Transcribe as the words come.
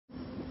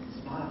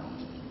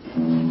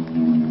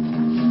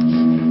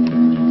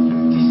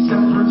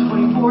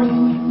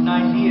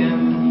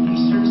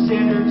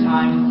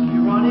time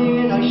you run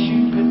in, I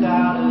shoot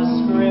without a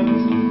script.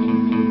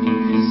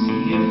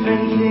 See if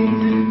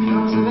anything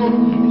comes of it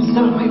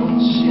instead of my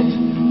own shit.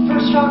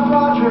 First shot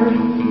Roger,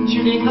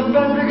 tuning the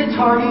Fender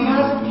guitar he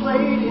hasn't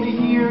played in a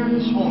year.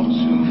 This won't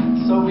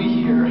soon, so we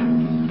hear.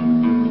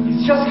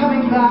 He's just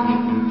coming back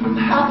from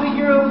half a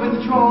year of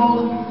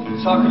withdrawal.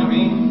 You talking to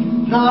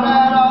me? Not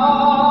at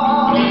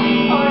all. Are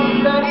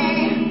you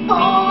ready?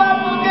 Hold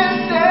that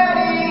focus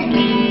steady.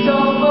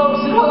 Tell the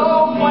folks at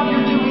home what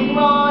you're doing,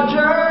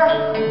 Roger.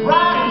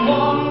 Right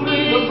one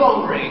ring. The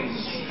phone rings.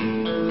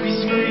 We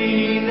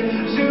screen.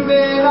 Zoom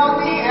in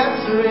on the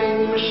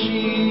answering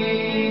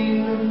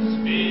machine.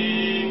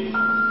 Speak.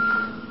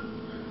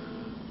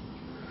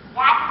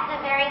 That's a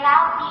very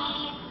loud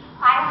beep.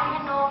 I don't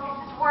even know if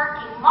this is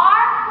working.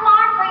 Mark,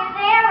 are you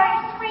there? Are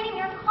you screening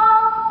your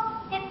call?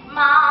 It's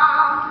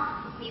Mom.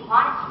 We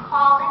wanted to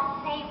call and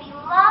say we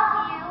love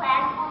you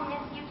and we'll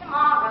miss you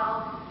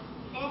tomorrow.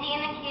 Cindy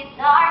and the kids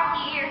are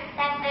here to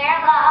send their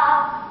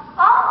love.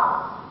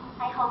 Oh,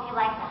 I hope you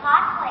like the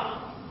hot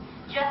plate.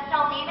 Just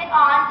don't leave it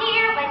on,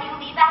 dear, when you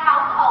leave the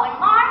house. Oh, and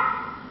Mark,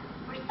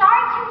 we're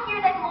sorry to hear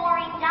that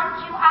Maureen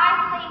dumped you.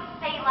 I say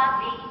say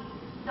lovey.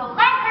 So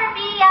let her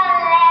be a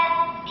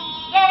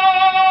lesbian.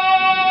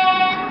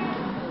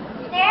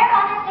 There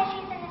on her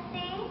fishies in the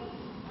sea.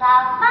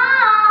 Love,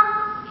 Mom.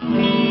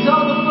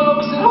 Tell the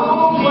folks at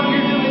home what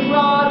you're doing,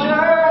 Roger.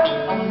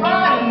 I'm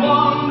writing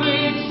one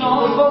big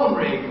song. The phone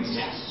rings.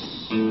 Yes.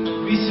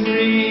 We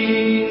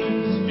scream.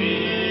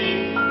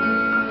 Speak.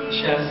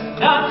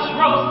 Chestnuts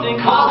roasting.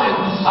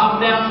 Collins.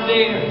 I'm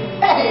downstairs.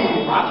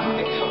 Hey! Roger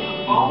picks up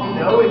the phone.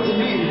 No, it's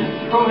me.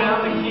 Throw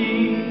down the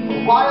key.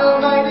 The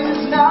wild night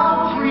is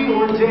now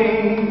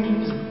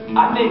preordained.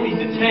 I may be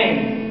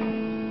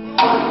detained.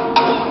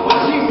 What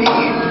do you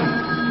mean?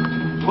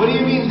 What do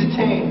you mean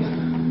detained?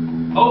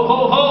 Ho,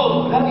 ho,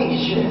 ho! That ain't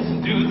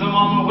shit. Dudes, I'm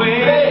on my way.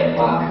 Hey,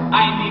 Mach.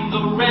 I need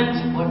the rent.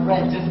 What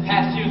rent? This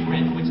past year's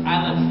rent, which I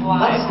let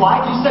slide. Let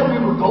slide? You said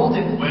we were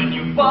golden. When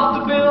you bought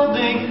the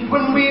building,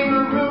 When we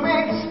were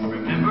roommates.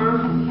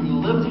 remember? We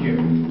lived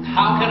here.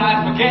 How could I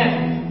forget?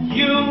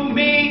 You,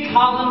 me,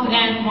 Collins,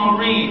 and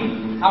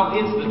Maureen. How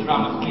is the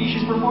drama suite?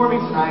 She's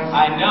performing tonight.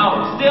 I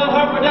know. Still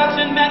her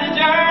production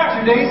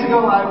manager. 2 days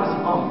ago I was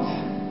bumped.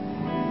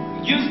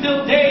 You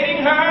still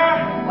dating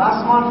her?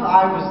 Last month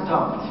I was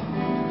dumped.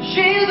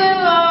 She's in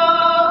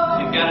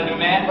love. You've got a new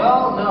man?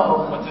 Well,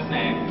 no. What's his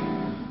name?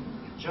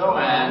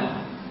 Joanne.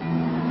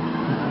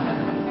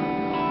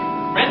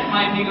 Rent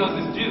my amigos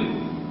is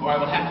due, or I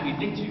will have to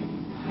evict you.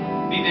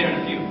 Be there in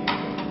a few.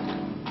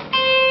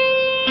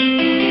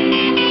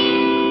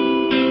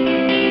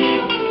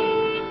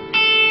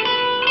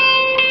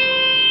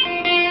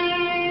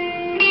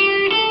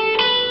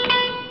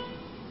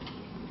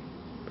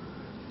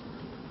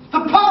 The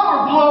power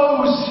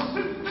blows!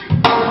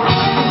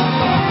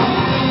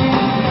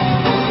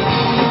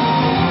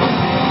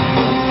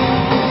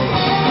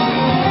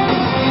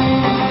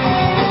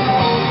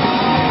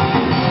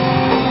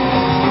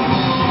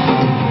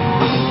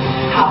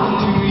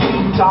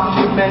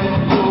 Document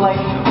your life,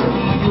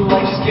 your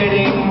life's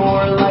getting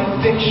more like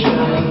fiction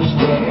each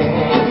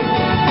day.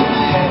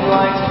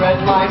 Headlines, red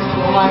lines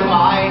fill my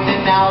mind,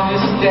 and now this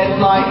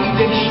deadline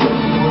eviction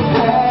will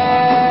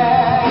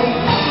pay.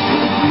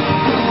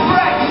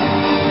 Right!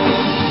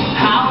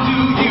 How do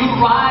you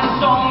write a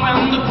song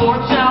when the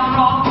chords sound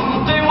wrong?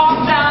 They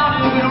walk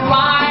down in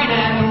right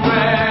and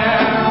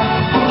rare.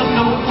 The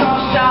notes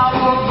are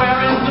sour,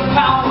 where is the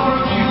power?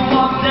 You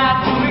want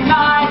that to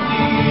ignite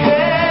the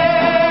air.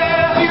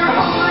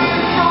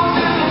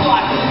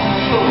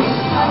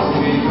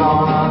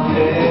 Gonna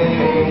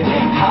pay?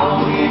 How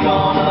are we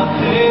gonna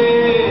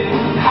pay?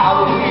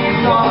 How are we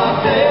gonna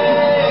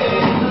pay?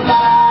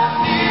 Life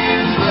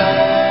is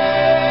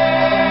red.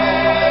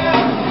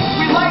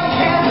 We light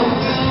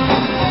candles.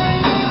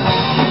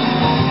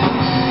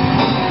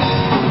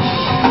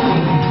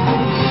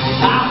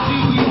 How do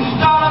you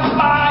start a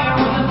fire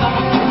when the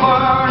thunder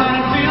burn and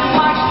it feels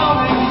like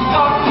something's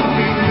starting to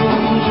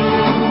consume?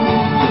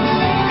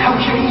 How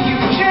can you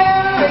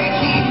generate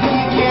heat when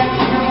you can't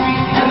hear me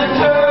and the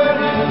turn?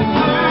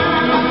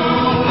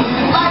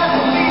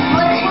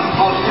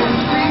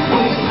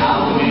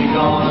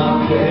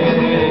 Gonna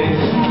pay?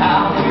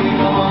 How we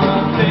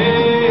gonna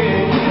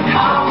pay?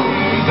 How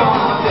we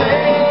gonna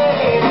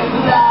pay?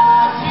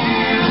 Life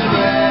is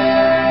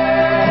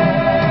red.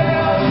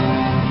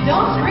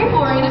 Don't scream,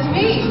 Maureen. It's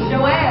me,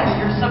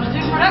 Joanne, your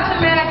substitute production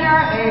manager.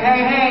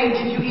 Hey,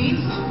 did you eat?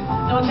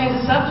 Don't change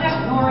the subject,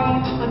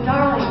 Maureen. But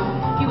darling,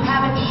 you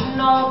haven't eaten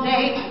all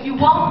day. You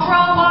won't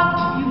grow up.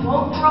 You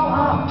won't grow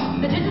up.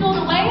 The digital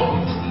delay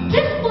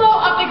didn't blow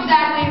up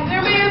exactly.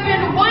 There may have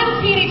been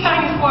one teeny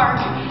tiny spark.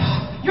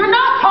 You're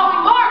not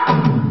talking Mark!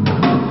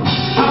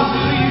 How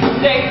do you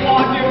stay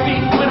on your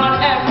feet when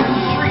on every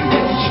street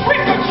it's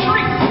trick or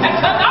treat? And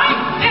tonight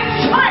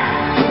it's trick!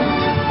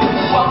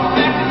 Welcome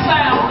back to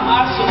town.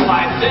 I shall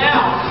lie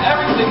down.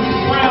 Everything's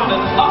round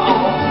and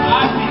uh-oh,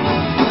 I feel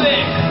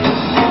sick.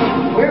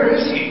 Where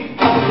is he?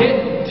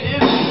 Getting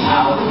dizzy.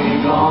 How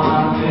we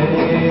gonna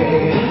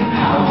pay?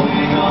 How we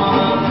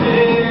gonna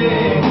pay?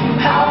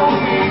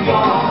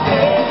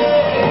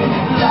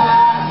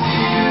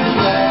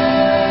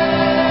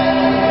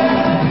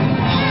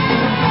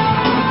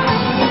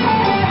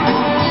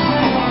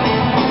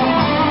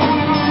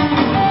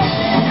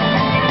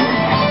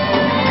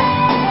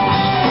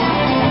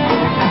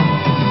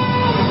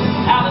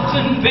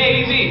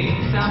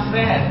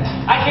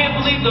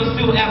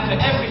 after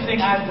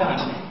everything I've done.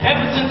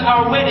 Ever since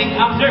our wedding,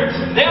 I'm dirt.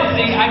 They'll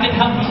see I can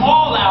help them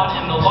all out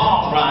in the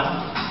long run.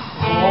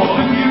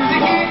 For you.